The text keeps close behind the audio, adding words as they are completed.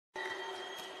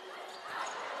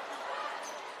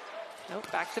Nope,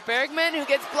 back to Bergman, who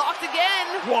gets blocked again.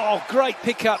 Wow, great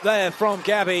pick up there from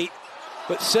Gabby.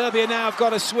 But Serbia now have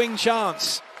got a swing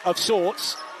chance of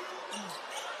sorts.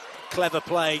 Clever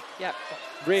play. Yep.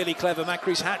 Really clever.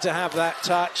 Makris had to have that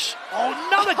touch. Oh,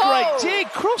 another great dig.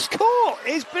 Cross court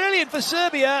is brilliant for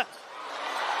Serbia.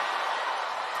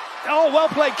 Oh, well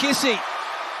played, Kissy.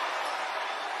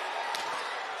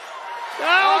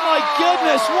 Oh, my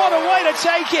goodness, what a way to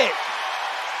take it.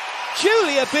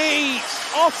 Julia B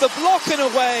off the block and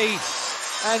away.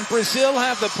 And Brazil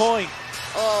have the point.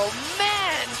 Oh,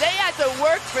 man, they had to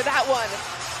work for that one.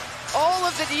 All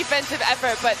of the defensive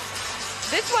effort, but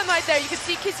this one right there, you can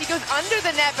see Kissy goes under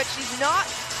the net, but she's not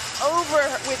over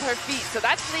with her feet, so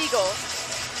that's legal.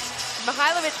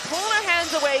 Mihailovic pulling her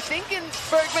hands away, thinking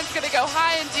Bergman's going to go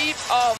high and deep. Oh,